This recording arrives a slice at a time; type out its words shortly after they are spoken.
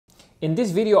In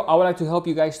this video, I would like to help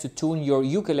you guys to tune your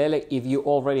ukulele if you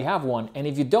already have one. And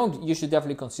if you don't, you should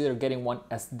definitely consider getting one,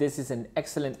 as this is an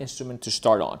excellent instrument to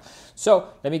start on. So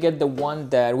let me get the one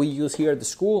that we use here at the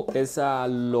school. It's a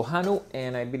Lohanu,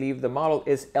 and I believe the model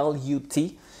is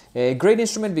LUT. A great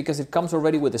instrument because it comes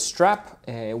already with a strap,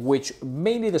 which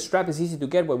mainly the strap is easy to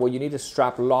get, but what you need is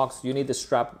strap locks. You need the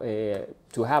strap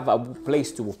to have a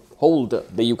place to hold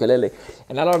the ukulele,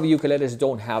 and a lot of ukuleles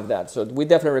don't have that. So we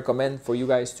definitely recommend for you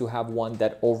guys to have one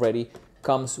that already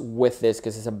comes with this,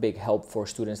 because it's a big help for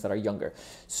students that are younger.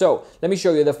 So let me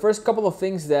show you the first couple of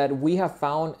things that we have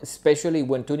found, especially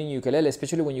when tuning ukulele,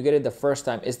 especially when you get it the first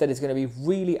time, is that it's going to be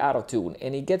really out of tune,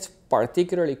 and it gets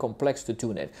particularly complex to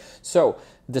tune it. So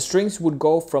the strings would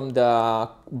go from the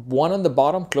one on the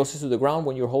bottom closest to the ground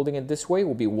when you're holding it this way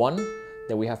will be 1.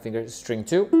 Then we have string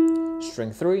 2,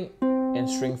 string 3, and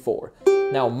string 4.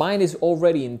 Now mine is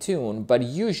already in tune, but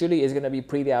usually it's going to be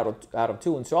pretty out of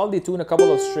tune. So I'll detune a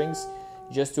couple of strings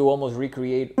just to almost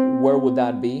recreate where would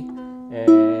that be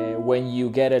when you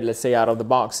get it, let's say, out of the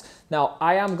box. Now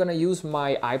I am going to use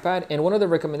my iPad, and one of the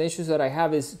recommendations that I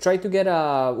have is try to get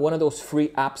one of those free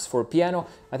apps for piano.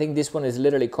 I think this one is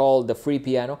literally called the Free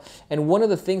Piano. And one of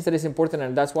the things that is important,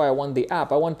 and that's why I want the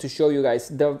app, I want to show you guys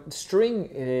the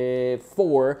string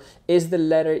 4 is the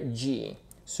letter G.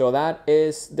 So that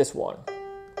is this one.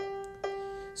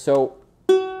 So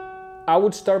I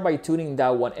would start by tuning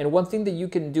that one. And one thing that you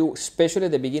can do, especially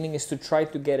at the beginning, is to try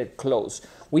to get it close.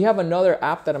 We have another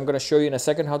app that I'm going to show you in a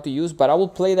second how to use, but I will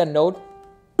play that note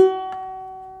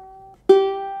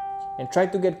and try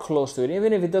to get close to it,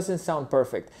 even if it doesn't sound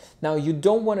perfect. Now, you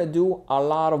don't want to do a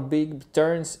lot of big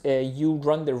turns. You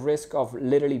run the risk of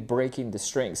literally breaking the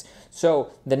strings.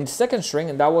 So the second string,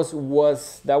 and that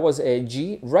was a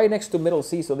G right next to middle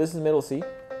C. So this is middle C,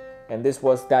 and this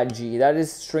was that G. That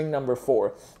is string number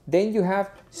 4. Then you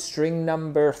have string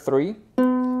number 3.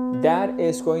 That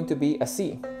is going to be a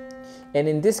C. And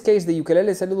in this case, the ukulele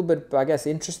is a little bit, I guess,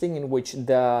 interesting, in which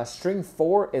the string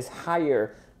 4 is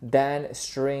higher than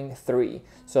string 3.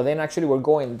 So then actually we're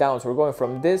going down. So we're going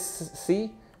from this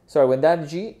C, sorry, with that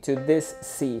G to this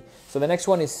C. So the next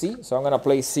one is C. So I'm going to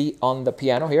play C on the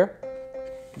piano here.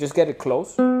 Just get it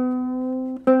close.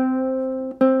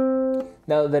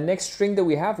 Now the next string that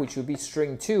we have, which would be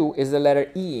string 2, is the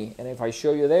letter E. And if I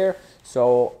show you there,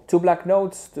 so 2 black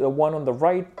notes, the one on the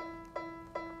right,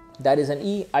 that is an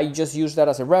E. I just use that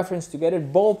as a reference to get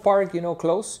it ballpark, you know,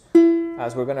 close,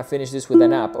 as we're gonna finish this with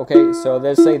an app. Okay, so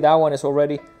let's say that one is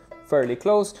already fairly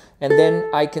close, and then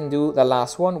I can do the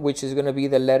last one, which is gonna be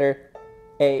the letter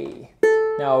A.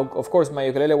 Now, of course, my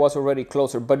ukulele was already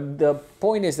closer, but the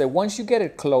point is that once you get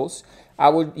it close, I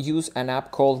would use an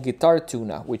app called Guitar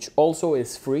Tuna, which also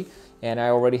is free, and I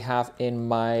already have in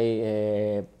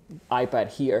my iPad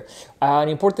here. An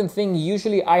important thing,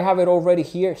 usually I have it already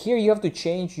here. Here you have to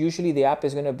change. Usually the app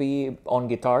is going to be on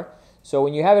guitar. So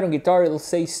when you have it on guitar, it'll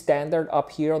say standard up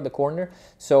here on the corner.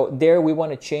 So there we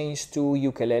want to change to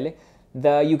ukulele.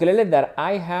 The ukulele that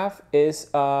I have is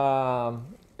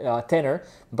tenor,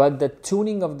 but the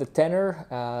tuning of the tenor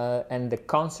and the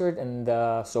concert and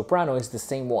the soprano is the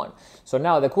same one. So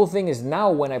now the cool thing is, now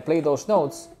when I play those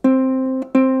notes,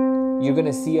 you're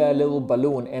gonna see a little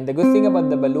balloon. And the good thing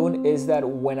about the balloon is that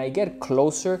when I get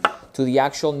closer to the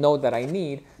actual note that I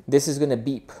need, this is gonna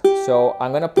beep. So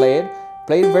I'm gonna play it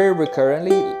very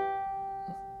recurrently.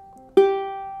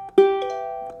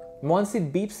 Once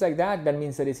it beeps like that, that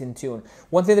means that it's in tune.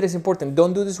 One thing that is important,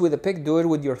 don't do this with a pick, do it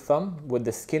with your thumb, with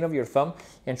the skin of your thumb,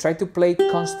 and try to play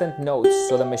constant notes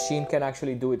so the machine can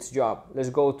actually do its job. Let's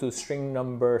go to string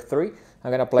number 3.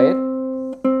 I'm gonna play it.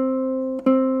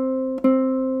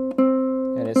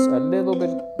 And it's a little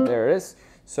bit, there it is.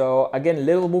 So again,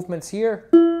 little movements here.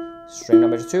 String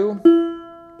number 2.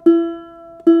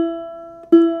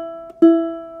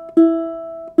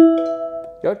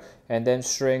 Good. And then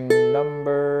string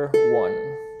number 1.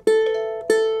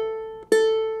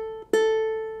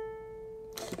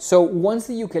 So once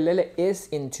the ukulele is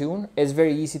in tune, it's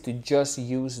very easy to just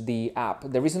use the app.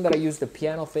 The reason that I use the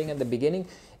piano thing at the beginning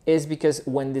is because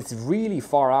when it's really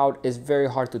far out, it's very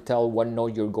hard to tell what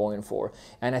note you're going for.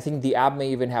 And I think the app may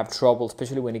even have trouble,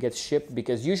 especially when it gets shipped,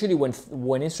 because usually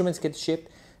when instruments get shipped,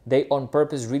 they on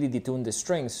purpose really detune the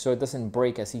strings so it doesn't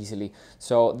break as easily.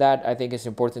 So that, I think, is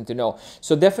important to know.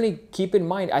 So definitely keep in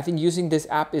mind, I think using this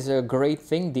app is a great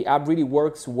thing. The app really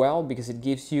works well because it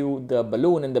gives you the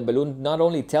balloon, and the balloon not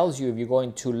only tells you if you're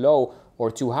going too low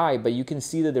or too high, but you can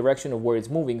see the direction of where it's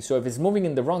moving. So if it's moving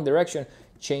in the wrong direction,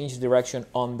 change direction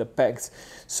on the pegs.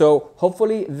 So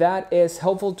hopefully that is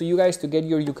helpful to you guys to get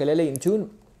your ukulele in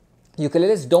tune.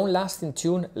 Ukuleles don't last in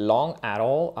tune long at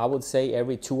all. I would say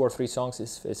every 2 or 3 songs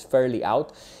is fairly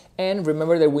out. And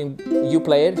remember that when you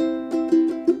play it,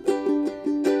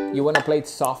 you want to play it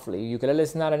softly. Ukulele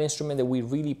is not an instrument that we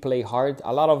really play hard.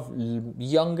 A lot of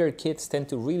younger kids tend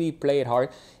to really play it hard,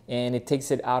 and it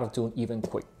takes it out of tune even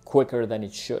quicker than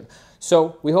it should.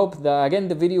 So we hope that, again,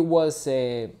 the video was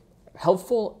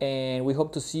helpful, and we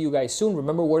hope to see you guys soon.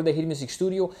 Remember, we're the Hit Music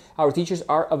Studio. Our teachers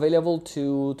are available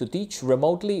to teach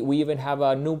remotely. We even have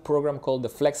a new program called the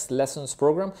Flex Lessons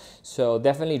program. So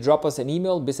definitely drop us an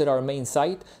email, visit our main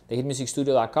site,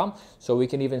 thehitmusicstudio.com, so we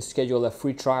can even schedule a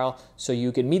free trial so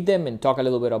you can meet them and talk a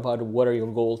little bit about what are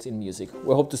your goals in music.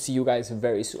 We hope to see you guys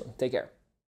very soon. Take care.